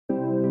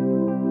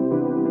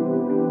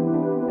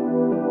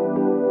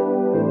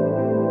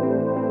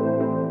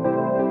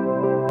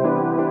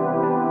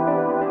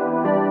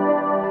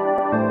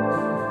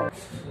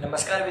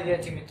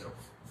વિદ્યાર્થી મિત્રો,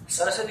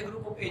 Saraswati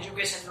group of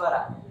education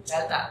દ્વારા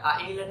ચાલતા આ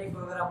ઈ-લર્નિંગ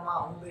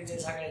પ્રોગ્રામમાં હું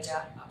બ્રિજેશ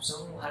સાગરેચા આપ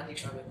સૌનું હાર્દિક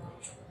સ્વાગત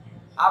કરું છું.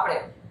 આપણે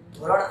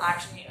ધોરણ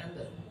 8 ની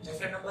અંદર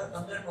ચેપ્ટર નંબર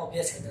 15 નો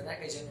અભ્યાસ કરતા હતા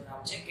કે જેનું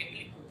નામ છે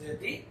કેટલીક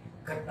કુદરતી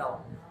ઘટનાઓ.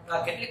 તો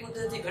આ કેટલીક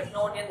કુદરતી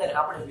ઘટનાઓની અંદર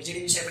આપણે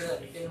વીજળી વિશે પહેલા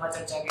ડિટેલમાં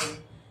ચર્ચા કરી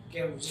કે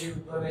વીજળી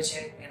ઉદ્ભવે છે,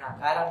 એના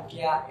કારણ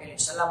કયા, એની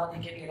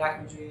સલામતી કેટલી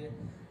રાખવી જોઈએ,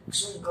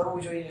 શું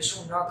કરવું જોઈએ,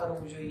 શું ન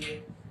કરવું જોઈએ,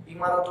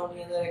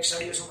 ઇમારતોની અંદર એક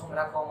સળિયો શું કામ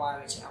રાખવામાં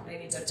આવે છે, આપણે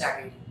એની ચર્ચા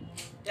કરી.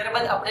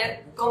 ત્યારબાદ આપણે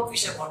ભૂકંપ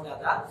વિશે ભણતા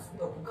હતા.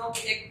 તો ભૂકંપ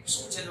એક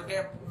શું છે તો કે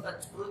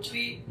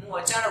પૃથ્વીનું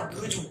અચાનક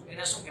ધ્રુજવું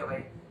એને શું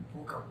કહેવાય?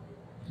 ભૂકંપ.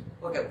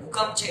 ઓકે,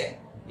 ભૂકંપ છે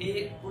એ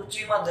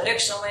પૃથ્વીમાં દરેક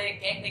સમયે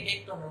ક્યાંક ને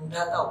ક્યાંક તો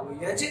નોંધાતા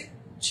હોય જ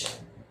છે.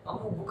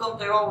 અમુક ભૂકંપ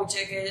તો એવા હોય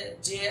છે કે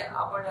જે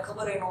આપણને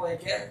ખબર ન હોય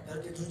કે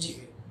ધરતી ધ્રુજી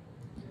ગઈ.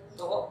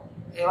 તો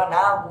એવા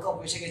નાના ભૂકંપ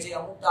હોય છે કે જે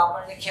અમુક તો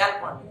આપણને ખ્યાલ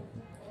પણ નહીં.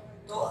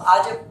 તો આ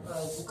જે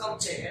ભૂકંપ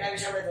છે એના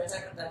વિશે આપણે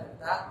ચર્ચા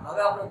કરતા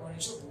હવે આપણે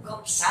ભણીશું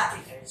ભૂકંપ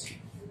શાથી થાય છે.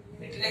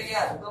 એટલે કે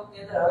આ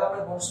ભૂકંપની અંદર હવે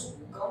આપણે ભણીશું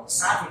ભૂકંપ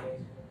શાથી થાય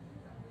છે.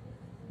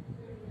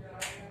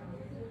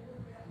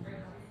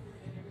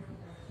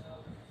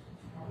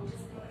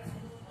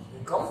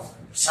 ભૂકંપ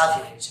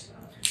શાથી થાય છે.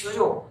 તો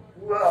જો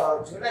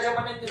જૂના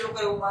જમાનાની લોકો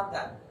એવું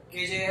માનતા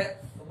કે જે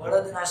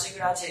બળદના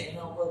શિંગડા છે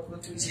એના ઉપર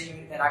પૃથ્વી છે એવી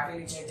રીતે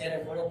રાખેલી છે. જ્યારે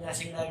બળદના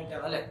શિંગડા રીતે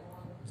હલે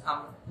આમ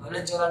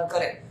હલન ચલન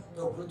કરે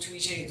તો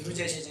પૃથ્વી છે એ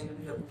ધ્રુજે છે, જેને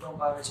લીધે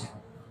ભૂકંપ આવે છે.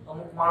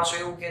 અમુક માણસો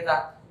એવું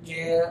કહેતા કે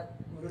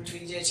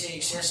પૃથ્વી જે છે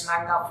એ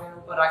શેષનાગના ફેણ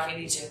ઉપર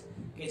રાખેલી છે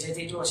કે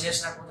જેથી જો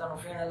શેષનાગ પોતાનું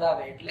ફેણ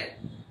હલાવે એટલે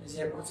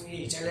જે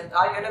પૃથ્વી ચલે.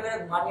 આવી અલગ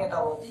અલગ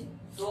માન્યતાઓ હતી.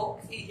 તો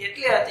એ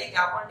એટલે હતી કે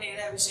આપણને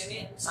એના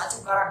વિશેની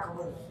સાચું કારણ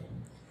ખબર નથી.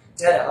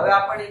 જ્યારે હવે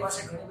આપણી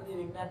પાસે ઘણી બધી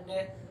વિજ્ઞાનને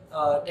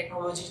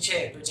ટેકનોલોજી છે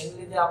તો જેને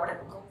લીધે આપણે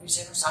ભૂકંપ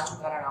વિશેનું સાચું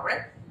કારણ આપણે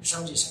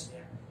સમજી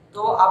શકીએ.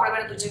 તો આપણે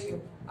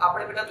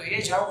પહેલા તો એ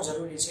જાણવું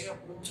જરૂરી છે કે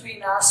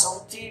પૃથ્વીના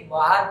સૌથી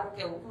બહારનું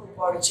કે ઉપલું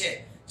પડ છે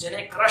જેને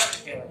ક્રસ્ટ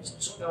કહેવાય છે.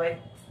 શું કહેવાય?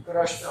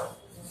 ક્રસ્ટ.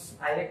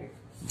 આ એક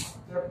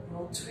કે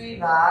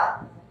પૃથ્વીના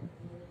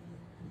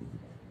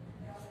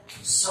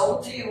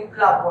સૌથી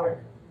ઉપલા પડ,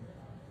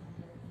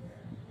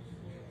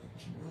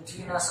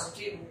 પૃથ્વીના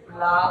સૌથી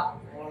ઉપલા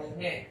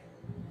પડને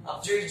આપ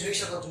જોઈ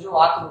શકો છો જો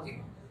આકૃતિ.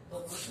 તો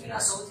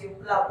પૃથ્વીના સૌથી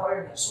ઉપલા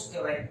પડને શું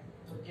કહેવાય?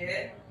 તો કે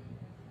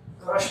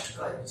ક્રસ્ટ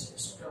કહે છે.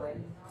 શું કહેવાય?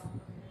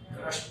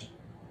 ક્રસ્ટ.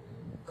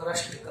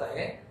 ક્રસ્ટ કહે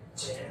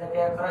છે. એટલે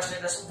કે ક્રસ્ટ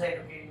એટલે શું થાય?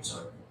 તો કે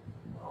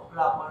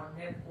ઉપલા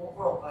પડને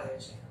પોપડો કહે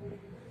છે.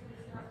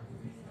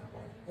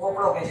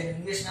 પોપડો કે જેનું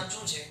ઇંગ્લિશ નામ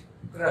શું છે?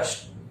 ક્રસ્ટ.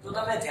 તો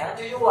તમે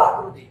ધ્યાનથી જુઓ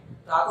આકૃતિ.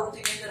 તો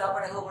આકૃતિની અંદર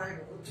આપણને ખબર પડે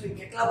કે પૃથ્વી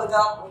કેટલા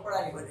બધા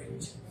પોપડાની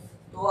બનેલી છે.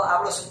 તો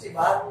આપણો સૌથી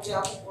બહારનું જે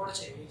આખું પડ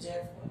છે એ જે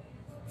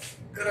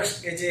ક્રસ્ટ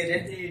કે જે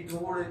રેતી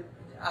ધૂળ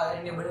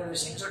એની બનેલું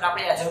છે. ઇનશોર્ટ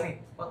આપણે આ જમીન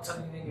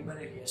પથ્થરની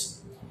બનેલી હશે.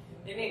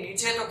 એની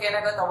નીચે તો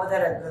કેના કરતા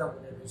વધારે ગરમ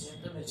બનેલું છે.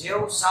 તમે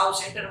જેવું સાવ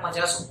સેન્ટરમાં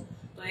જશો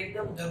તો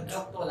એકદમ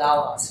ધગધગતો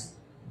લાવા હશે.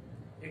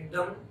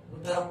 એકદમ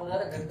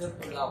વધારે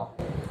ધગધગતો લાવા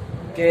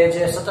કે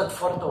જે સતત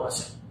ફરતો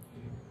હશે.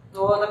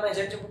 તો તમે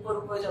જેમ જેમ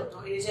ઉપર જાઓ તો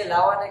એ જે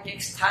લાવાને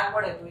કંઈક સ્થાન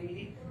મળે તો એ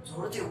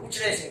જોરથી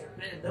ઉછળે છે,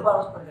 દબાણ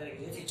ઉત્પન્ન કરે છે,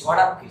 જેથી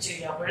જ્વાળામુખી છે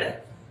એ આપણે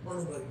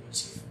અનુભવીએ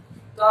છીએ.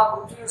 તો આ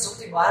પૃથ્વીનું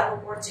સૌથી બહારનું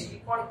પડ છે એ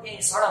પણ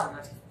ક્યાંય સળંગ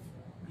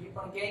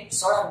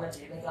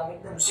નથી. એટલે કે આમ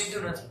એકદમ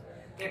સીધું નથી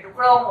કે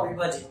ટુકડાઓમાં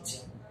વિભાજિત છે.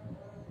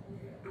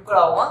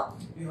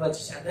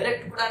 દરેક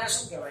ટુકડાને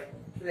શું કહેવાય?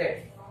 પ્લેટ.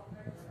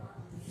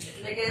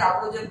 એટલે કે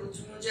આપણો જે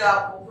પૃથ્વીનો જે આ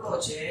પોપડો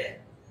છે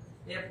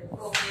એ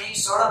પોપડો ક્યાંય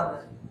સળંગ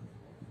નથી.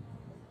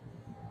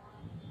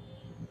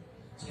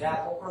 જે આ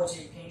પોપડો છે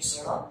એ ક્યાંય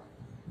સળંગ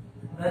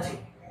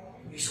નથી.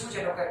 એ શું છે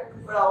તો કે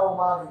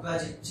ટુકડાઓમાં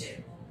વિભાજિત છે.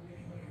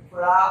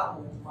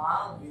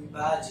 ટુકડાઓમાં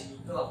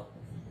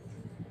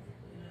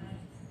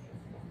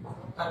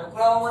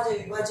જે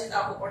વિભાજિત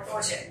આખો પટ્ટો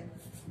છે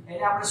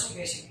એને આપણે શું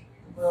કહીશું?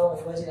 ટુકડાઓમાં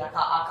વિભાજિત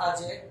આખા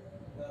જે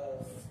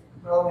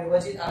ટુકડાઓમાં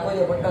વિભાજિત આખો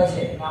જે પટ્ટો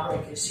છે એને આપણે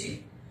કહીશું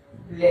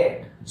પ્લેટ.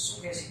 શું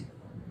કહીશું?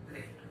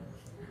 પ્લેટ.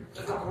 તો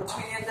કે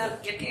પૃથ્વીની અંદર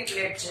કેટલી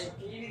પ્લેટ છે,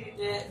 કેવી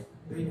રીતે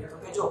બની? તો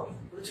કે જો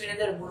પૃથ્વીની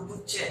અંદર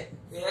મૂળભૂત છે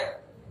એ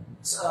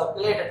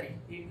પ્લેટ હતી.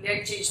 એ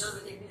પ્લેટ છે એ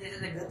સતત એકબીજા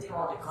સાથે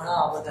ગતિમાં હતી.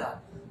 ઘણા બધા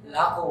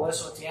લાખો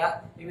વર્ષો થયા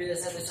એકબીજા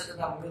સાથે સતત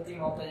આમ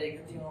ગતિમાં આવતા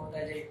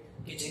જાય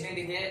કે જેને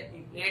લીધે એ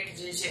પ્લેટ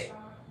જે છે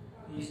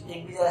એ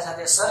એકબીજા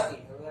સાથે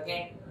સરકી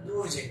ક્યાંક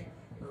દૂર જાય.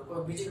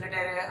 કોઈ બીજી પ્લેટ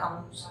આમ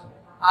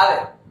આવે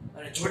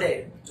અને જોડે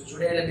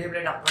એટલે બે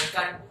પ્લેટ આમ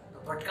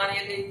ભટકાણી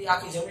એટલે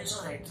આખી જમીન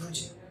શું થાય?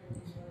 ધ્રુજે.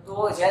 તો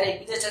જયારે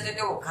એકબીજા સાથે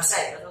તેઓ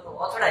ઘસાય અથવા તો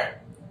અથડાય,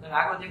 તમે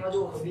આકૃતિમાં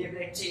જુઓ તો બે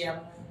પ્લેટ છે આમ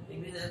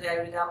એકબીજા સાથે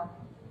આવી રીતે આમ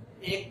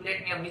એક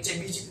પ્લેટની આમ નીચે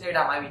બીજી પ્લેટ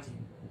આમ આવી જાય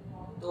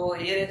તો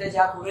એ રીતે જે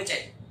આખું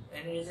વેચાય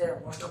એની રીતે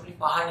મોસ્ટ ઓફલી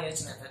પહાડની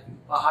રચના થતી.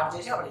 પહાડ જે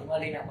છે આપણે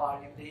હિમાલયના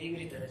પહાડ એવી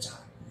રીતે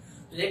રચાય.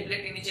 તો એક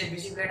પ્લેટની નીચે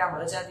બીજી પ્લેટ આમ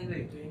રચાતી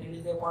હોય તો એની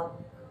લીધે પણ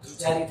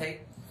ધ્રુજારી થઈ.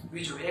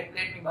 બીજું એક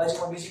પ્લેટની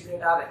બાજુમાં બીજી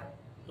પ્લેટ આવે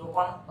તો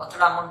પણ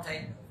અથડામણ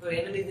થાય. તો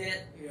એને લીધે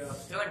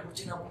કહેવાય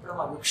પૃથ્વીના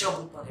પોપડામાં વિક્ષોભ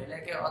ઉત્પન્ન થાય, એટલે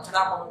કે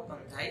અથડામણ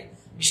ઉત્પન્ન થાય,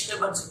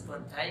 ડિસ્ટર્બન્સ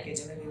ઉત્પન્ન થાય કે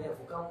જેને લીધે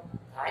ભૂકંપ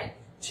થાય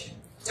છે.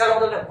 ચાલો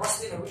હું તમને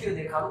મસ્તીનો વિડીયો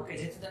દેખાડું કે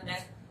જેથી તમને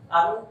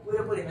આનું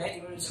પૂરેપૂરી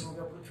માહિતી મેળવી શકો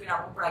કે પૃથ્વીના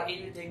પોપડા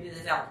કેવી રીતે એકબીજા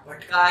સાથે આમ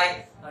ભટકાય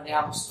અને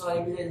આમ સ્તર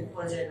એકબીજા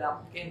ઉપર જાય એટલે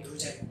આમ કેમ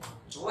ધ્રુજાય.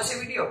 જોવો છે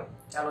વિડીયો?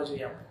 ચાલો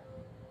જોઈએ આપણે.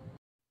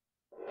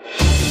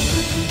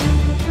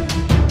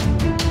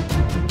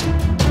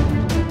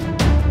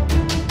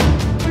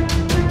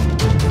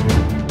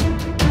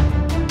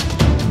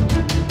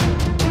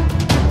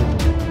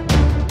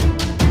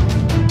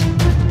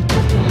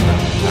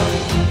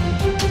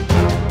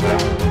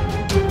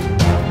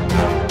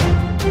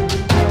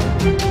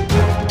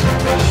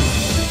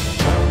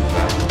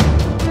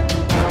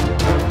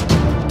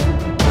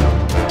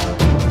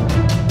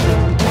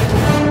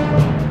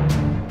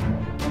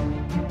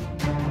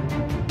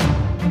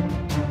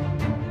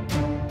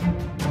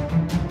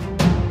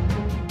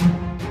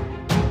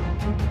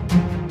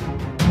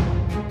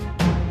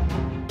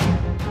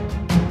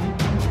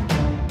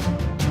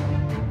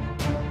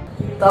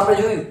 તો આપણે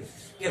જોયું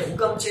કે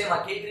ભૂકંપ છે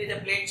એમાં કેવી રીતે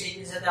પ્લેટ છે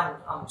એની સાથે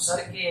આમ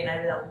સરકે એના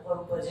લીધે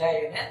ઉપર જાય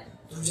અને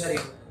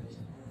ધ્રુજારી બને છે.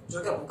 જો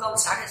કે ભૂકંપ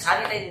સારી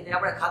થાય છે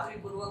આપણે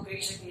ખાતરીપૂર્વક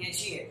કહી શકીએ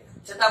છીએ,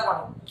 છતાં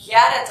પણ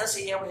ક્યારે થશે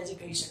એ આપણે હજી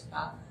કહી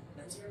શકતા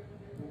નથી.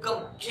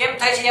 ભૂકંપ કેમ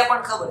થાય છે એ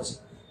પણ ખબર છે,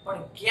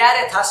 પણ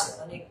ક્યારે થશે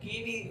અને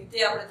કેવી રીતે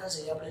આપણે થશે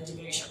એ આપણે હજી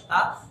કહી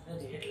શકતા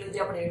નથી. એટલે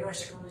હજી આપણે એડવાન્સ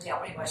ટેકનોલોજી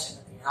આપણી પાસે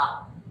નથી. હા,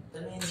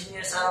 તમે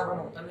એન્જિનિયર સારા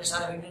બનો, તમે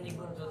સારા વૈજ્ઞાનિક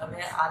બનો તો તમે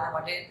આના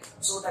માટે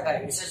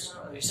 100%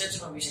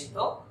 રિસર્ચનો વિષય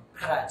તો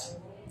ખરા છે.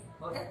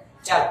 ઓકે,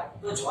 ચાલો.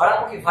 તો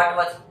જ્વાળામુખી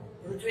ફાટવાથી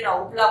પૃથ્વીના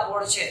ઉપલા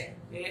પોળ છે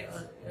એ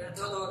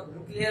અથવા તો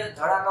ન્યુક્લિયર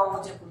ધડાકાઓ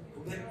જે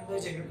ભૂગર્ભની અંદર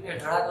જે ન્યુક્લિયર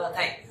ધડાકા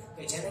થાય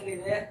કે જેને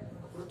લીધે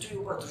પૃથ્વી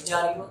ઉપર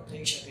ધ્રુજારીઓ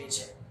થઈ શકે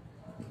છે.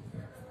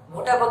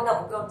 મોટાભાગના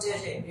ભૂકંપ જે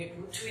છે એ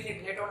પૃથ્વીની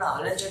પ્લેટોના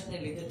હલનચલનને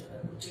લીધે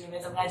થતા. પૃથ્વી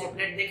મેં તમને આ જે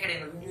પ્લેટ દેખાડી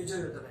એનો વિડીયો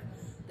જોયો તમે,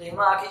 તો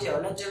એમાં આખી જે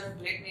હલનચલન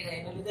પ્લેટની થાય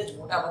એને લીધે જ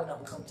મોટાભાગના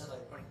ભૂકંપ થતા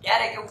હોય. પણ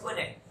ક્યારેક એવું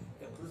બને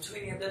કે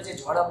પૃથ્વીની અંદર જે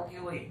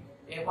જ્વાળામુખી હોય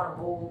એ પણ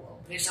બહુ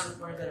પ્રેશર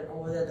ઉત્પન્ન કરે,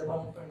 બહુ બધા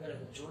દબાણ ઉત્પન્ન કરે,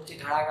 જોરથી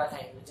ધડાકા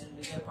થાય, જેને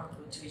લીધે પણ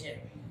પૃથ્વી છે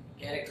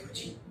ક્યારેક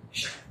ધ્રુજી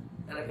શકે.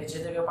 એટલે કે જે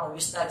જગ્યાએ પણ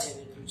વિસ્તાર છે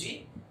તે ધ્રુજી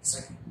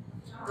શકે.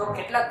 તો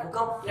કેટલાક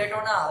ભૂકંપ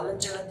પ્લેટોના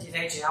હલનચલનથી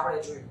થાય છે આપણે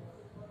જોયું.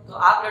 તો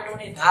આ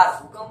પ્લેટોની ધાર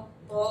ભૂકંપ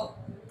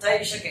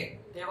થઈ શકે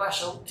તેવા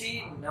સૌથી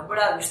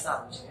નબળા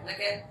વિસ્તારો છે. એટલે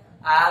કે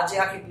આ જે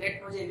આખી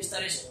પ્લેટનો જે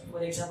વિસ્તાર છે,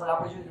 ફોર એક્ઝામ્પલ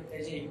આપણે જોયું કે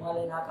જે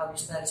હિમાલયના આખા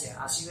વિસ્તાર છે,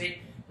 આ સિવાય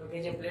તો કે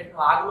જે પ્લેટનો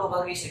આગલો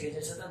ભાગ છે કે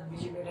જે સતત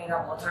બીજી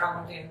પ્લેટના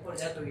મથડામાંથી ઉપર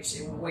જતો હોય છે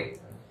એવું હોય,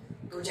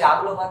 તો જે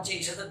આગલો ભાગ છે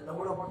એ સતત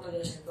નબળો પડતો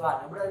જશે. તો આ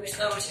નબળા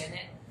વિસ્તારો છે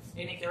ને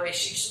એને કહેવાય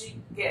સિસ્મિક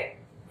કે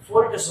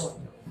ફોલ્ટ ઝોન.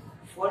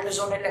 ફોલ્ટ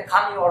ઝોન એટલે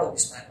ખામીવાળો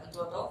વિસ્તાર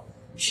અથવા તો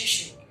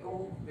સિસ્મિક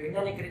એવું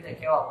વૈજ્ઞાનિક રીતે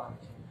કહેવામાં આવે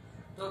છે.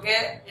 તો કે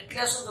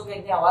એટલે શું, તો કે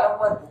ત્યાં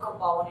વારંવાર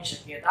ભૂકંપ આવવાની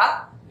શક્યતા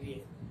રહે.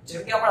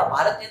 જેમ કે આપણા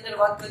ભારતની અંદર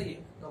વાત કરીએ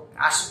તો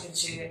કાશ્મીર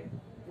છે,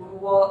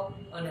 પૂર્વ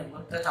અને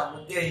તથા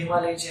મધ્ય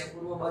હિમાલય છે,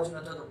 પૂર્વ બાજુ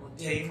અથવા તો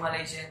મધ્ય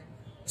હિમાલય છે,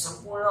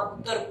 સંપૂર્ણ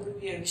ઉત્તર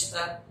પૂર્વીય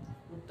વિસ્તાર,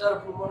 ઉત્તર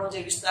પૂર્વનો જે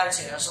વિસ્તાર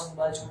છે અસમ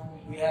બાજુ,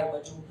 બિહાર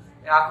બાજુ,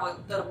 એ આખો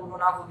ઉત્તર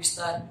પૂર્વનો આખો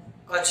વિસ્તાર,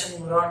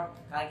 કચ્છનું રણ,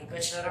 કારણ કે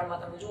કચ્છના રણમાં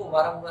તમે જુઓ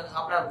વારંવાર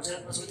આપણા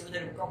ગુજરાતમાં સૌથી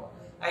વધારે ભૂકંપ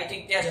આઈ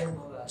થિંક ત્યાં જ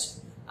અનુભવ્યા છે.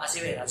 આ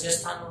સિવાય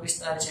રાજસ્થાનનો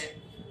વિસ્તાર છે.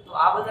 તો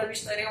આ બધા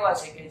વિસ્તાર એવા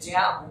છે કે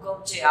જ્યાં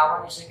ભૂકંપ છે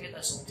આવવાની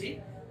શક્યતા સૌથી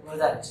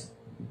વધારે છે.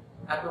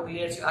 આટલું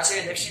ક્લિયર છે. આ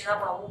સિવાય દક્ષિણના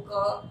પણ અમુક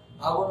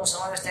ભાગોનો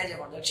સમાવેશ થાય છે,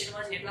 પણ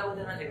દક્ષિણમાં જ એટલા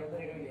બધા નથી.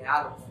 વગેરે જોઈએ આ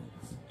લોકો.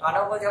 તો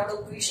આના ઉપરથી આપણે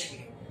એવું કહી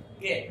શકીએ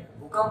કે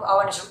ભૂકંપ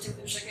આવવાની સૌથી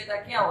વધુ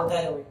શક્યતા ક્યાં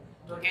વધારે હોય,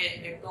 તો કે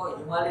એક તો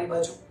હિમાલય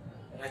બાજુ,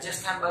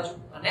 રાજસ્થાન બાજુ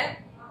અને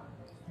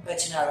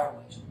કચ્છના રણ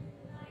બાજુ.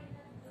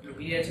 એટલું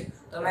ક્લિયર છે.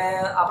 તમે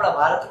આપણા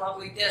ભારતમાં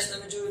કોઈ ઇતિહાસ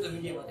તમે જોયું તો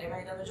વિડીયોમાં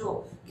તેમાં તમે જુઓ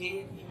કે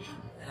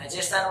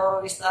રાજસ્થાન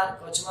વાળો વિસ્તાર,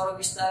 કચ્છ વાળો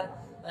વિસ્તાર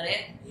અને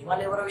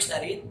હિમાલય વાળો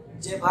વિસ્તાર, એ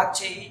જે ભાગ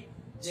છે એ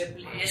જે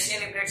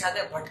એશિયાની પ્લેટ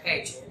સાથે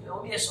ભટકાય છે. એટલે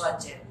ઓબ્વિયસ વાત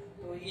છે,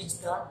 તો એ જ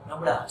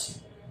નબળા છે.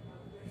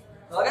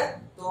 ઓકે,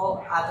 તો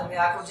આ તમે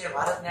આખું જે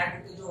ભારતની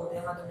આકૃતિ જુઓ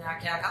તેમાં તમને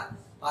આખા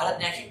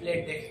ભારતની આખી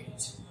પ્લેટ દેખાય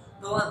છે.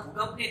 તો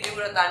ભૂકંપની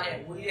તીવ્રતાને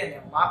મૂલ્યને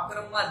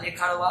માપક્રમમાં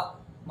દેખાડવા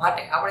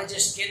માટે આપણે જે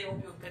સ્કેલનો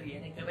ઉપયોગ કરીએ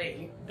એને કહેવાય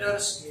રિક્ટર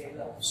સ્કેલ.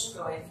 શું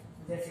કહેવાય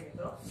વિદ્યાર્થી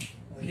મિત્રો?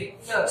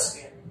 Richter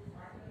scale.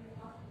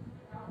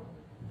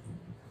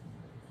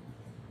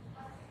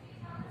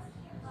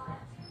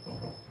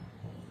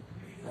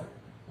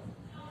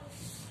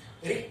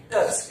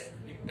 Richter scale.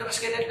 Richter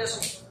scale એટલે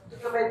શું? તો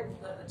કે ભાઈ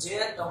જે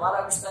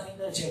તમારા વિસ્તારની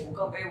અંદર જે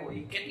ભૂકંપ આવ્યો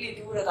એ કેટલી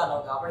તીવ્રતાનો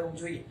હતો આપણે એવું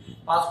જોઈએ.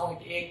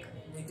 5.1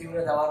 ની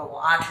તીવ્રતા વાળો,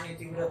 8 ની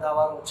તીવ્રતા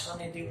વાળો, 6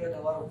 ની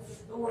તીવ્રતા વાળો.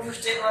 તો હું ન્યૂઝ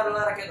ચેનલ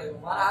વાળા કહેતો હોય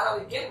મારા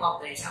હારા કેમ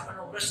માપતા છે,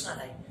 આપણને પ્રશ્ન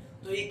થાય.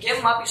 તો એ કેમ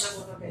માપી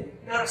શકો? તો કે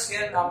રિક્ટર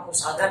સ્કેલ નામનું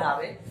સાધન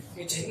આવે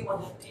કે જેની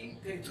મદદથી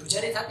કઈ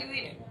ધ્રુજારી થતી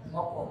હોય ને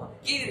માપવામાં.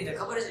 કેવી રીતે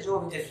ખબર છે? જો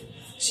વિદ્યાર્થી,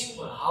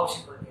 સિમ્પલ, હાવ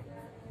સિમ્પલ.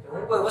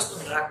 હું કોઈ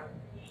વસ્તુને રાખું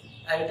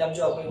આ રીતે, આમ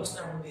જો કોઈ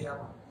વસ્તુને ઊંધી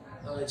રાખું,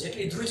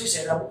 જેટલી ધ્રુજી છે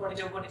એટલે ઉપર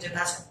નીચે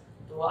થશે.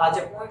 તો આ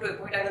જે પોઈન્ટ હોય,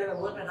 પોઈન્ટ આગળ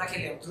બોલને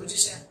રાખી લે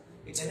ધ્રુજી છે,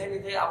 કે જેને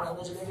લીધે આપણે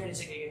અંદાજ લગાડી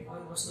શકીએ કે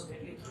કોઈ વસ્તુ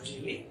કેટલી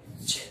ધ્રુજેલી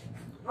છે.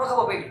 ન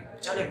ખબર પડી,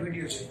 ચાલો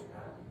વિડીયો જોઈએ.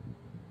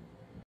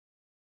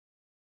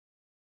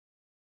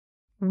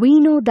 We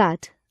know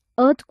that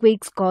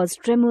earthquakes cause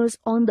tremors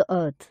on the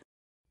earth.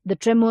 The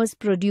tremors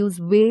produce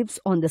waves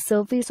on the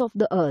surface of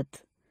the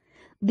earth.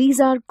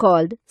 These are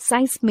called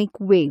seismic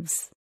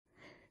waves.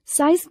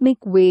 Seismic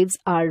waves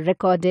are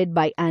recorded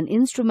by an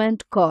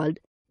instrument called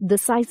the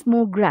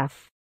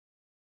seismograph.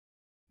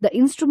 The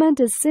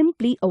instrument is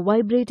simply a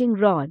vibrating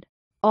rod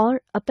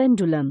or a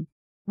pendulum,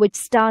 which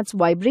starts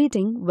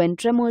vibrating when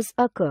tremors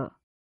occur.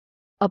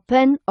 A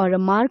pen or a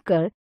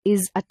marker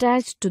is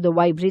attached to the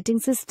vibrating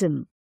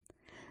system.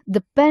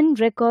 The pen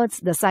records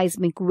the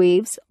seismic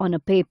waves on a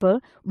paper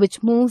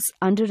which moves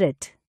under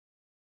it.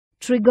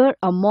 Trigger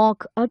a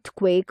mock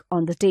earthquake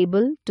on the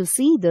table to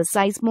see the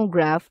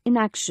seismograph in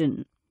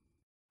action.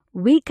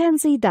 We can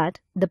see that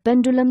the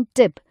pendulum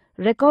tip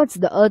records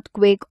the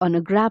earthquake on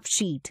a graph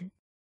sheet.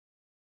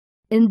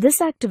 In this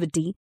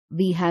activity,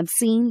 we have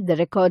seen the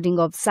recording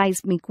of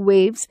seismic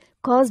waves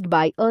caused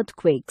by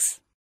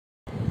earthquakes.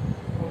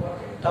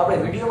 તો આપણે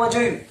વિડિયોમાં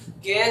જોયું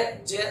કે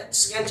જે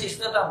scale છે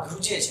સતત આમ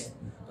ધ્રુજે છે,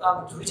 તો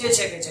આમ ધ્રુજે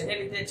છે કે જેને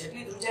લીધે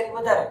જેટલી ધ્રુજારી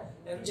વધારે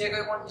એમ જે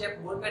કોઈ પણ જે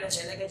બોલપેન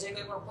છે એટલે કે જે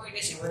કોઈ પણ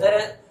પોઈન્ટ છે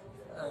વધારે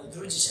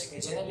ધ્રુજ છે કે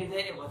જેને લીધે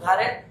એ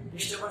વધારે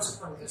ડિસ્ટર્બન્સ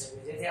ઉત્પન્ન કરશે,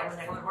 જેથી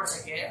આપણને ખબર પડશે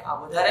કે આ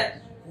વધારે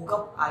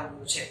ભૂકંપ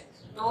આવ્યું છે.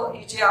 તો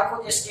એ જે આખો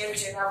જે સ્કેલ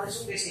છે એને આપણે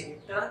શું કહીએ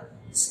રિક્ટર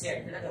સ્કેલ,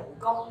 એટલે કે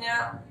ભૂકંપને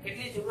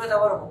કેટલી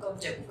તીવ્રતાવાળો ભૂકંપ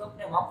છે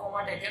ભૂકંપને માપવા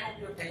માટે તેનો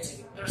ઉપયોગ થાય છે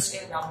રિક્ટર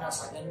સ્કેલ નામના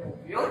સાધનનો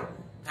ઉપયોગ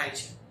થાય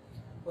છે.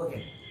 ઓકે,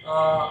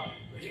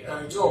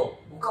 જો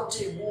ભૂકંપ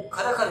છે બહુ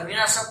ખરેખર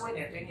વિનાશક હોય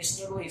ને તો એની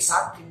સ્કેલ હોય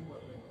 7 થી ઉપર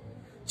હોય.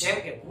 જેમ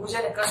કે ભુજ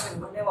અને કાશ્મીર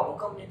બંનેમાં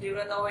ભૂકંપની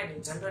તીવ્રતા હોય ને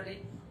જનરલી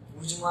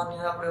ભુજમાં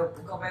આપણે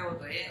ભૂકંપ આવ્યો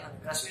તો એ અને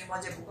કાશ્મીરમાં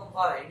જે ભૂકંપ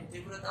આવે એની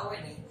તીવ્રતા હોય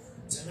ને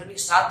જનરલી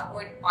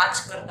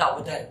 7.5 કરતા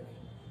વધારે,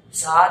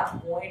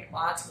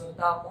 7.5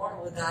 કરતા પણ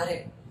વધારે.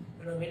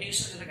 એનો મીનિંગ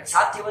શું છે કે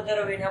 7 થી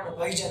વધારે હોય એને આપણે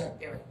ભયજનક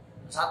કહેવાય.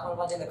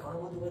 7.5 એટલે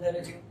ઘણું બધું વધારે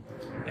થયું,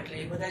 એટલે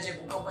એ બધા જે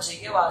ભૂકંપ છે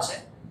કેવા હશે?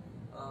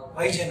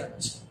 ભયજનક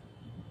છે.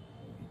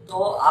 તો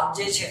આપ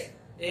જે છે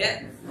એ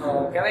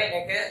કહેવાય ને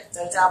કે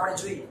ચર્ચા આપણે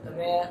જોઈએ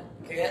તમે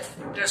કે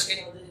રિક્ટર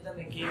સ્કેલની મદદથી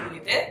તમે કેવી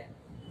રીતે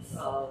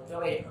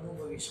કહેવાય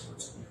અનુભવી શકો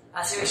છો.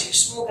 આ સિવાય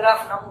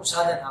સિસ્મોગ્રાફ નામનું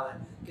સાધન આવે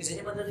કે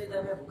જેની મદદથી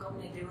તમે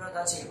ભૂકંપની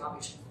તીવ્રતા છે એ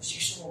માપી શકો.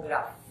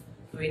 સિસ્મોગ્રાફ,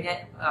 તો એને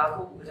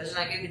આખું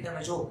રચના કેવી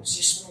તમે જો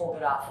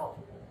સિસ્મોગ્રાફ.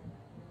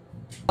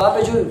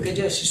 આપણે જોયું કે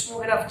જે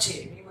સિસ્મોગ્રાફ છે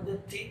એની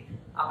મદદથી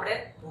આપણે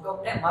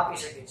ભૂકંપને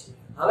માપી શકીએ છીએ.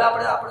 હવે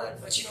આપણે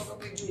પછીનો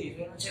ટોપિક જોઈએ તો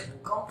એનો છે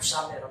ભૂકંપ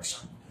સામે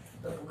રક્ષણ.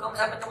 તો ભૂકંપ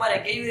સામે તમારે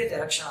કેવી રીતે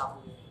રક્ષણ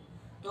આપવું?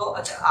 તો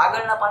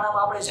આગળના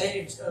પાનામાં આપણે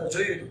જોયું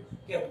હતું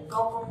કે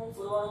ભૂકંપનું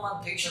પૂર્વાનુમાન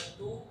થઈ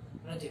શકતું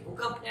નથી.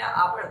 ભૂકંપને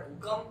આપણે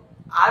ભૂકંપ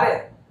આવે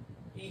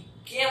એ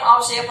કેમ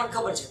આવશે એ પણ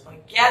ખબર છે,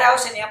 પણ ક્યારે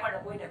આવશે ને આપણને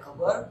કોઈને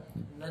ખબર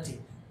નથી.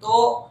 તો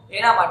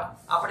એના માટે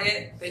આપણે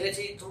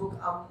પહેલેથી થોડુંક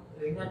આમ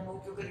વિજ્ઞાનનો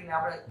ઉપયોગ કરીને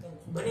આપણે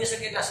બની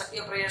શકે એટલા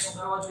શક્ય પ્રયાસો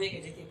કરવા જોઈએ કે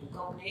જેથી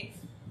ભૂકંપની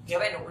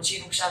કહેવાય ને ઓછી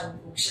નુકસાન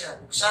તો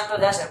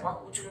થશે પણ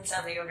ઓછું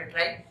નુકસાન થાય આપણે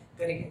ટ્રાય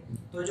કરીએ.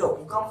 તો જો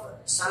ભૂકંપ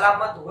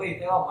સલામત હોય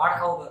તેવા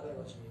માળખા ઉભા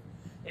કરવા જોઈએ.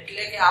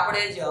 એટલે કે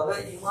આપણે જે હવે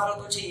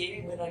ઇમારતો છે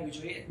એવી બનાવવી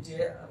જોઈએ જે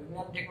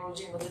વિજ્ઞાન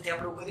ટેકનોલોજી મદદથી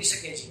આપણે કરી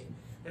શકીએ છીએ.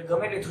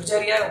 ગમે એટલી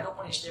ધ્રુજારી આવે તો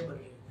પણ સ્ટેબલ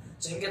રહે.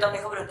 જેમ કે તમને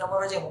ખબર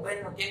તમારો જે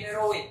મોબાઈલનો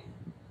કેમેરો હોય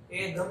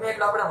એ ગમે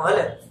એટલો આપણે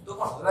હલે તો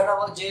પણ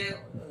હવેના જે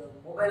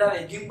મોબાઈલ આવે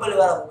ગિમ્બલ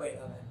વાળા મોબાઈલ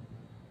આવે.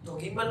 તો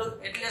ગિમ્બલ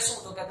એટલે શું?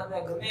 તો કે તમે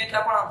ગમે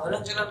એટલા પણ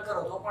હલનચલન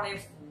કરો તો પણ એ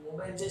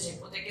મોબાઈલ જે છે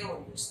પોતે કેવો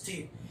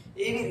સ્થિર.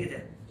 એવી રીતે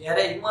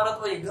જ્યારે ઇમારત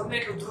હોય ગમે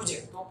એટલું ધ્રુજે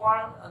તો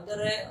પણ અંદર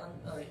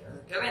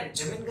કહેવાય ને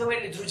જમીન ગમે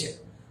એટલી ધ્રુજે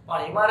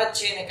પણ ઇમારત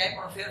છે એને કઈ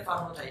પણ ફેરફાર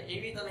ન થાય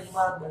એવી તમે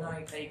ઇમારત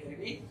બનાવવાની ટ્રાય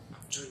કરવી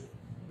જોઈએ.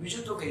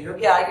 બીજું તો કે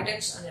યોગ્ય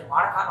આર્કિટેક્ટ્સ અને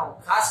માળખાનો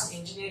ખાસ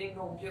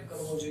એન્જિનિયરિંગનો ઉપયોગ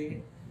કરવો જોઈએ.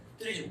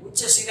 ત્રીજું ઉચ્ચ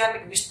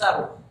સિરામિક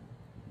વિસ્તારો,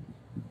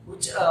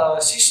 ઉચ્ચ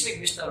સિસ્મિક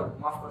વિસ્તારો,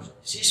 માફ કરશો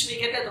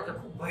સિસ્મિક એટલે તો કે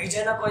ખૂબ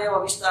ભયજનક હોય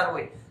એવા વિસ્તાર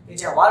હોય કે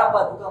જ્યાં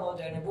વારંવાર ભૂકંપ આવતા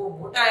હોય અને બહુ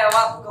મોટા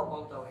એવા ભૂકંપ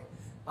આવતા હોય.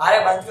 ભારે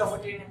બાંધકામ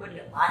મટીરીયલને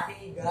બદલે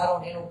માટી ગારો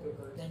એનો ઉપયોગ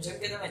કરો. જેમ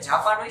કે તમે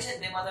જાપાન હોય છે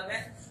તેમાં તમે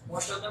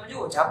મોસ્ટ ઓફ તમે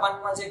જુઓ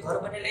જાપાનમાં જે ઘર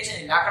બનેલી છે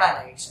ને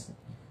લાકડાના હોય છે.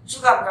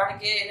 શું કામ? કારણ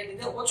કે એને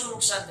લીધે ઓછું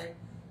નુકસાન થાય.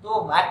 તો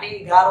માટી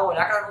ગારો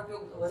લાકડાનો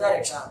ઉપયોગ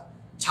વધારે સારો.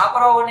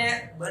 છાપરાઓને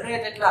બને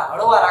તેટલા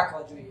હળવા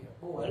રાખવા જોઈએ,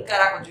 બહુ હલકા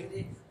રાખવા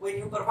જોઈએ.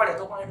 કોઈની ઉપર પડે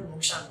તો પણ એટલું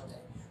નુકસાન ન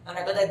થાય. અને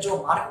કદાચ જો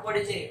માર્ક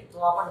પડી જાય તો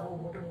આપણને બહુ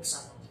મોટું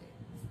નુકસાન ન થાય.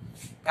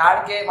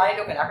 કારણ કે માની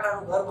લો કે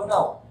લાકડાનું ઘર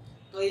બનાવો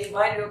તો એ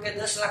માની લો કે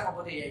 10 લાખમાં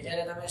પતી જાય.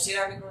 જ્યારે તમે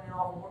સિરામિકનું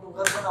મોટું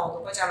ઘર બનાવો તો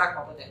 50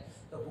 લાખમાં પતે.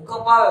 તો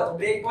ભૂકંપ આવે તો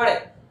બ્રેક પડે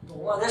તો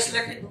 10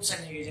 લાખની નુકસાન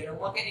થઈ જાય.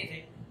 હું કે નહીં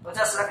થઈ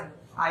 50 લાખ.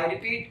 આઈ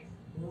રિપીટ,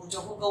 હું જો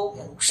હું કહું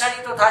કે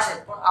નુકસાની તો થશે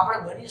પણ આપણે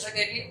બની શકે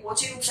એટલી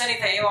ઓછી નુકસાની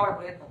થાય એવા આપણે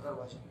પ્રયત્ન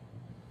કરવા જોઈએ.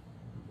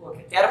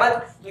 ઓકે, ત્યારબાદ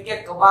તો કે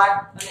કબાટ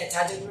અને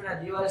જાજરમાના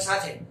દિવાલ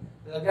સાથે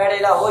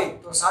લગાડેલા હોય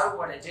તો સારું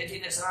પડે જેથી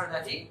તે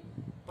સરળતાથી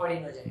પડી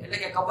ન જાય. એટલે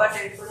કે કબાટ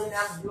એટલું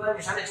આમ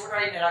દિવાલની સાથે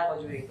ચોંટાડીને રાખવા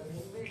જોઈએ,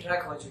 ઇનબિલ્ટ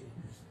રાખવા જોઈએ.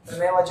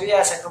 તમે એમાં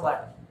જોયા હશે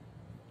કબાટ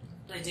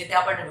તો જેથી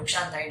આપણને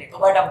નુકસાન થાય નહીં,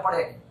 કબાટ આમ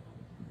પડે નહીં.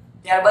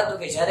 ત્યારબાદ તો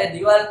કે જ્યારે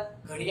દિવાલ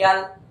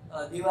ઘડિયાળ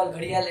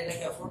એટલે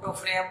કે ફોટો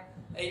ફ્રેમ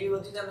એવી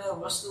બધી તમે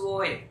વસ્તુઓ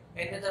હોય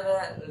એને તમે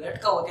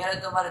લટકાવો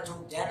ત્યારે તમારે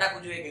થોડું ધ્યાન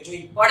રાખવું જોઈએ કે જો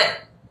એ પડે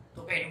તો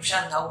કઈ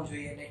નુકસાન થવું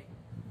જોઈએ નહીં,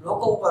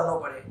 લોકો ઉપર ન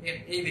પડે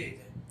એવી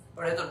રીતે.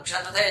 પડે તો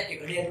નુકસાન તો થાય જ કે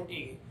ઘડિયાળ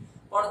તૂટી ગઈ,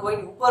 પણ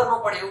કોઈની ઉપર ન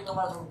પડે એવું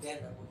તમારે થોડું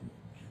ધ્યાન રાખવું જોઈએ.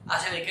 આ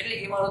સિવાય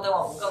કેટલીક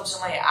ઇમારતોમાં ભૂકંપ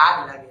સમયે આગ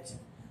લાગે છે,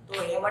 તો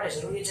એ માટે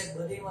જરૂરી છે કે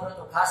બધી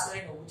ઇમારતો, ખાસ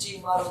કરીને ઊંચી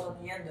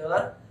ઇમારતોની અંદર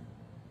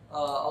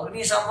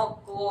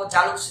અગ્નિશામકો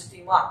ચાલુ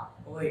સ્થિતિમાં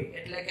હોય,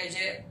 એટલે કે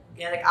જે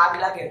ક્યારેક આગ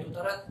લાગે તો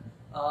તરત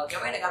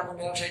કહેવાય ને કાર્બન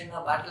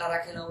ડાયોક્સાઇડના બાટલા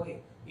રાખેલા હોય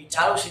એ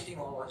ચાલુ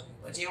સ્થિતિમાં હોવા જોઈએ.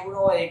 પછી એવું ન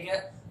હોય કે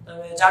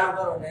તમે ચાલુ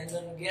કરો ને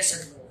અંદર ગેસ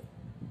જ ન હોય.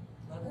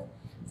 બરાબર.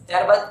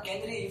 ત્યારબાદ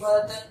કેન્દ્રીય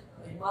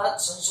ઇમારત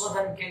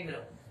સંશોધન કેન્દ્ર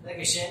એટલે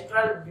કે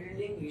સેન્ટ્રલ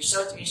બિલ્ડિંગ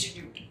રિસર્ચ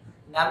ઇન્સ્ટિટ્યૂટ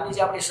નામની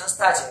જે આપણી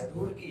સંસ્થા છે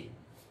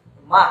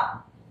રૂરકીમાં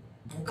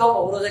ભૂકંપ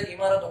અવરોધક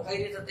ઇમારતો કઈ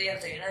રીતે તૈયાર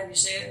થાય એના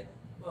વિશે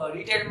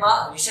ડિટેલમાં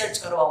રિસર્ચ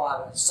કરવામાં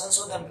આવે,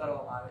 સંશોધન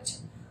કરવામાં આવે છે.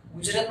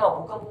 ગુજરાતમાં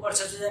ભૂકંપ ઉપર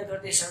સંશોધન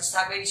કરતી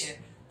સંસ્થા કઈ છે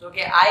તો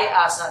કે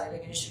IRSR એટલે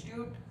કે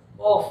ઇન્સ્ટિટ્યૂટ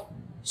ઓફ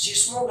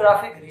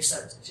સિસ્મોગ્રાફિક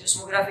રિસર્ચ.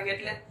 સિસ્મોગ્રાફિક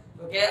એટલે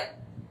તો કે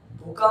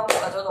ભૂકંપ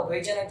અથવા તો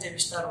ભયજનક જે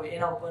વિસ્તાર હોય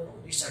એના ઉપરનું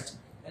રિસર્ચ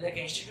એટલે કે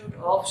ઇન્સ્ટિટ્યૂટ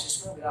ઓફ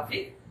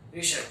સિસ્મોગ્રાફિક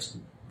રિસર્ચ.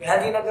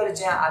 ગાંધીનગર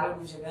જ્યાં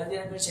આવેલું છે,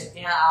 ગાંધીનગર છે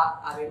ત્યાં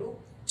આવેલું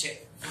છે.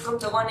 ભૂકંપ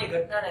થવાની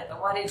ઘટનાને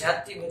તમારી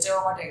જાતથી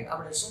બચાવવા માટે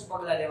આપણે શું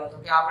પગલાં લેવા, તો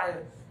કે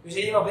આપણે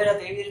વીજળીમાં ભેરા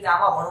એવી રીતે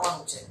આમાં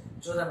ભણવાનું છે.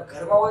 જો તમે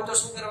ઘરમાં હોય તો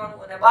શું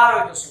કરવાનું અને બહાર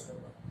હોય તો શું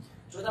કરવાનું.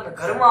 જો તમે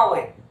ઘરમાં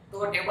હોય તો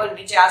ટેબલ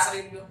નીચે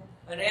આશરી લો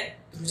અને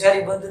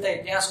ધ્રુજારી બંધ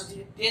થાય ત્યાં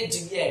સુધી તે જ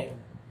જગ્યાએ.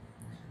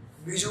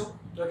 બીજું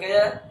તો કે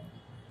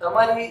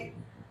તમારી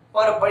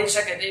પર પડી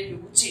શકે તેવી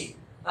ઊંચી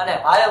અને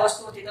ભારે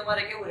વસ્તુઓથી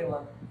તમારે કેવું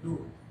રહેવાનું,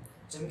 દૂર.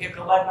 જેમ કે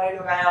કબાટમાં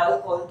આવ્યો કે અહીંયા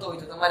હલકો હલતો હોય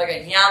તો તમારે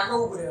કઈ ત્યાં ન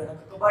ઉભું રહેવાનું,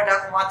 કબાટ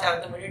આખું માથે આવે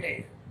તમે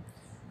ડેટાઈ.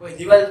 કોઈ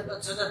દિવાલ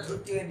સતત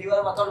ધ્રુજતી હોય,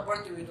 દિવાલમાં તળ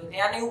પડતી હોય તો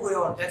ત્યાં નહીં ઉભું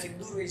રહેવાનું, ત્યાંથી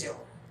દૂર વહી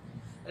જવાનું.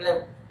 એટલે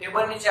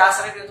ટેબલ નીચે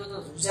આશરે રહ્યો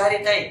તો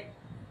ધ્રુજારી થાય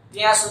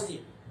ત્યાં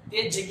સુધી તે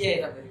જ જગ્યાએ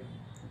તમે રહ્યો.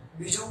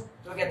 બીજું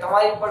તો કે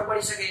તમારી ઉપર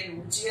પડી શકે એવી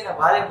ઊંચી અને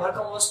ભારે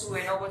ભરકમ વસ્તુ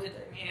હોય એના પરથી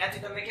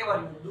ત્યાંથી તમે કેવા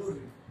રહ્યો, દૂર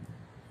રહ્યો.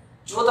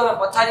 જો તમે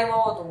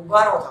પથારીમાં હો તો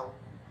ઊભા ન થાવ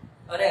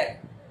અને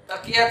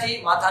તકિયાથી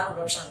માથાનું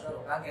રક્ષણ કરો,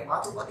 કારણ કે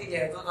માથું પતી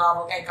જાય તો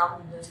આમાં કઈ કામ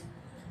જ નથી.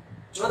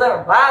 જો તમે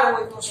બહાર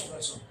હોય તો શું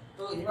કરશો,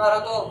 તો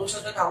ઇમારતો, વૃક્ષો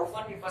તથા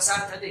ઉપરની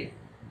પસાર થતી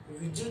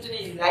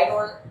વિદ્યુતની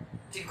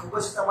લાઈનોથી ખૂબ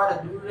જ તમારે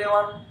દૂર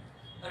રહેવાનું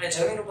અને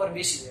જમીન ઉપર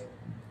બેસી રહેવાનું.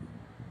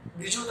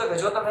 બીજું તો કે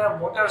જો તમે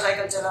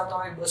મોટરસાયકલ ચલાવતા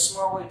હોય,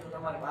 બસમાં હોય તો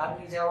તમારે બહાર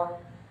નહીં જવાનું.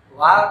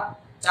 વાહન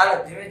ચાલક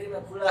ધીમે ધીમે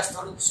ખુલ્લા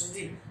સ્થળ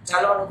સુધી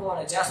ચાલવાનું કહો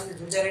અને જ્યાં સુધી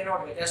ધ્રુજારી ન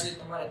હોય ત્યાં સુધી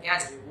તમારે ત્યાં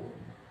જ રહેવું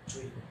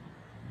જોઈએ.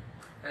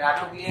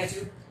 આટલું ક્લિયર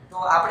થયું. તો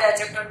આપણે આ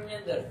ચેપ્ટરની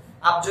અંદર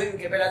આપ જોયું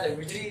કે પહેલા તો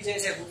વીજળી જે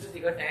છે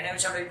કુદરતી ઘટના એના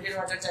વિશે આપણે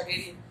ડિટેલમાં ચર્ચા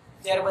કરી.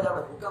 ત્યારબાદ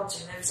આપણે ભૂકંપ છે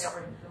એના વિશે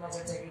આપણે ડિટેલમાં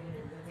ચર્ચા કરી,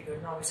 કુદરતી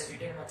ઘટનાઓ વિશે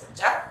ડિટેલમાં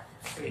ચર્ચા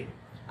કરી.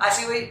 આ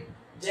સિવાય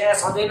જે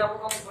સ્વાધ્યાયનો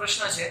અમુક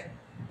પ્રશ્ન છે,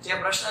 જે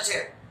પ્રશ્ન છે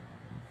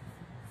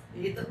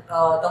એ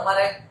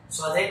તમારે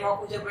સ્વાધ્યાયમાં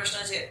અમુક જે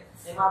પ્રશ્ન છે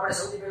એમાં આપણે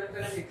સૌથી પહેલા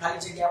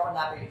ખાલી જગ્યા આપણને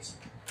આપેલી છે.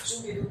 શું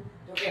કીધું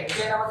તો કે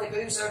નીચેનામાંથી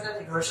કયું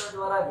સરળતાથી ઘર્ષણ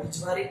દ્વારા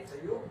વીજભારિત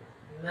થયું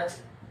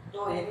નથી. તો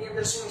એની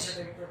અંદર શું છે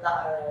તો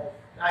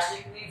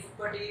પ્લાસ્ટિકની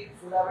ફૂટપટ્ટી,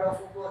 ફુલાવડો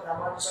ફૂકો,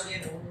 તાંબાનો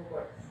સળિયો અને ઊનનું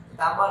પડ.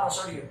 તાંબાનો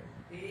સળિયો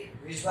એ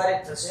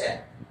વીજભારિત થશે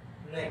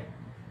નહીં.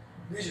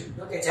 બીજું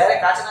તો કે જ્યારે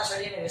કાચના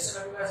સળિયાને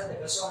રેસલના ટુકડા સાથે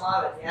ઘસવામાં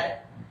આવે ત્યારે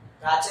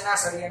કાચના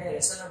સળિયાને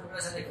રેસલના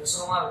ટુકડા સાથે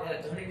ઘસવામાં આવે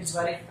ત્યારે ધન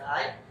વીજભારિત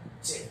થાય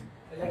છે.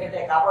 એટલે કે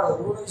તે કાપડ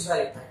ઋણ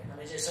વીજભારિત થાય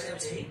અને જે સળિયો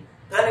છે એ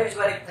ધન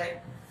વીજભારિત થાય.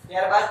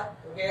 ત્યારબાદ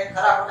તો કે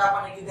ખરા ખોટા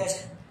આપણને કીધા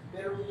છે.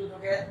 પેલું કીધું તો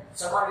કે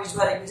સમાન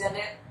વીજભાર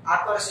એકબીજાને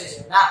આકર્ષે છે,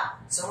 ના,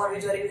 સમાન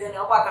વીજભાર એકબીજાને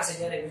અપાકર્ષે.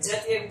 જ્યારે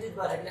વિજાતીય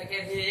વિદ્યુતભાર એટલે કે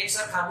જે એક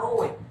સરખા ન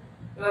હોય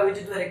એવા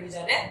વિદ્યુતભાર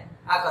એકબીજાને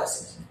આકર્ષે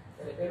છે.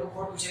 એટલે પેલું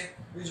ખોટું છે.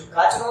 બીજું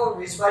કાચનો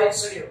વીજભારિત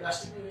સળિયો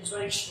પ્લાસ્ટિકની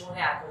વીજભારિત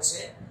સ્ટ્રોને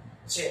આકર્ષે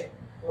છે.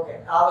 ઓકે,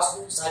 આ વસ્તુ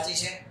સાચી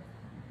છે.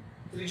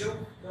 ત્રીજું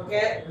તો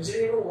કે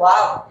વીજળીનું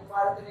વાહક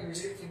ઇમારતને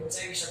વીજળીથી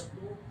બચાવી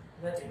શકતું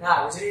નથી. ના,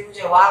 વીજળીનું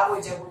જે વાહક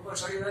હોય છે ઉપર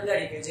સળિયો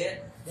લગાડી કે જે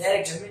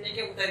ડાયરેક્ટ જમીનને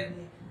કેમ ઉતારી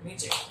દીધી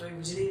નીચે, તો એ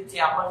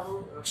વીજળીથી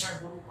આપણનું રક્ષણ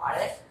પૂરું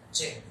પાડે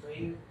છે. તો એ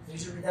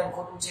ત્રીજું વિધાન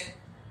ખોટું છે.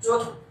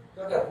 ચોથું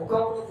તો કે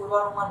ભૂકંપનું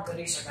પૂર્વાનુમાન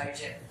કરી શકાય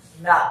છે.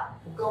 ના,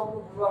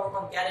 ભૂકંપનું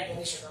પૂર્વાનુમાન ક્યારે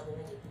કરી શકાતું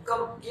નથી.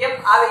 ભૂકંપ કેમ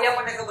આવે એ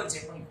આપણને ખબર છે,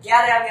 પણ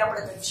ક્યારે આવે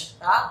આપણે કહી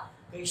શકતા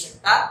નથી.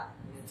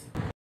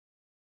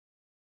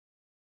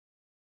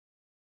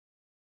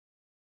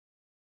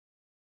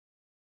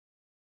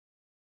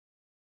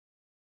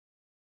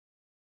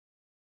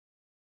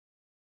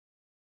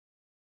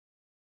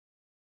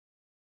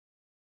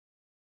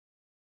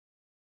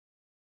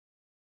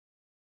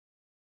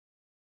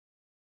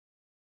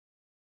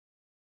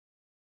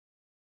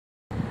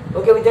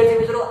 ઓકે વિદ્યાર્થી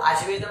મિત્રો, આ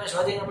સિવાય તમે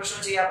સ્વાધ્યાયના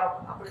પ્રશ્નો છે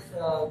આપણે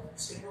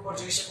સ્ક્રીન ઉપર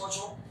જોઈ શકો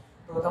છો.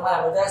 તો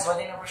તમારા બધા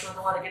સ્વાધ્યાયના પ્રશ્નો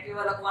તમારે કેટલી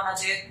વાર લખવાના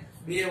છે?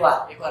 2 વાર.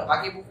 એકવાર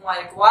પાકી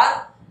બુકમાં, એકવાર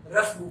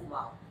રફ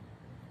બુકમાં.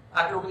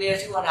 આટલું ક્લિયર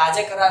થયું. અને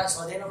આજે કરાવે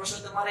સ્વાધ્યાયના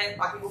પ્રશ્નો તમારે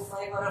પાકી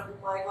બુકમાં એકવાર, રફ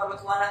બુકમાં એકવાર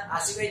લખવાના. આ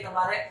સિવાય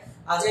તમારે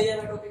આજે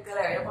જે ટોપિક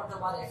કરાવ્યો એ પણ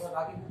તમારે એકવાર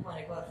પાકી બુકમાં,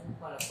 એકવાર રફ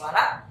બુકમાં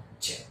લખવાના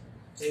છે.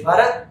 જય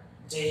ભારત,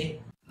 જય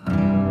હિન્દ.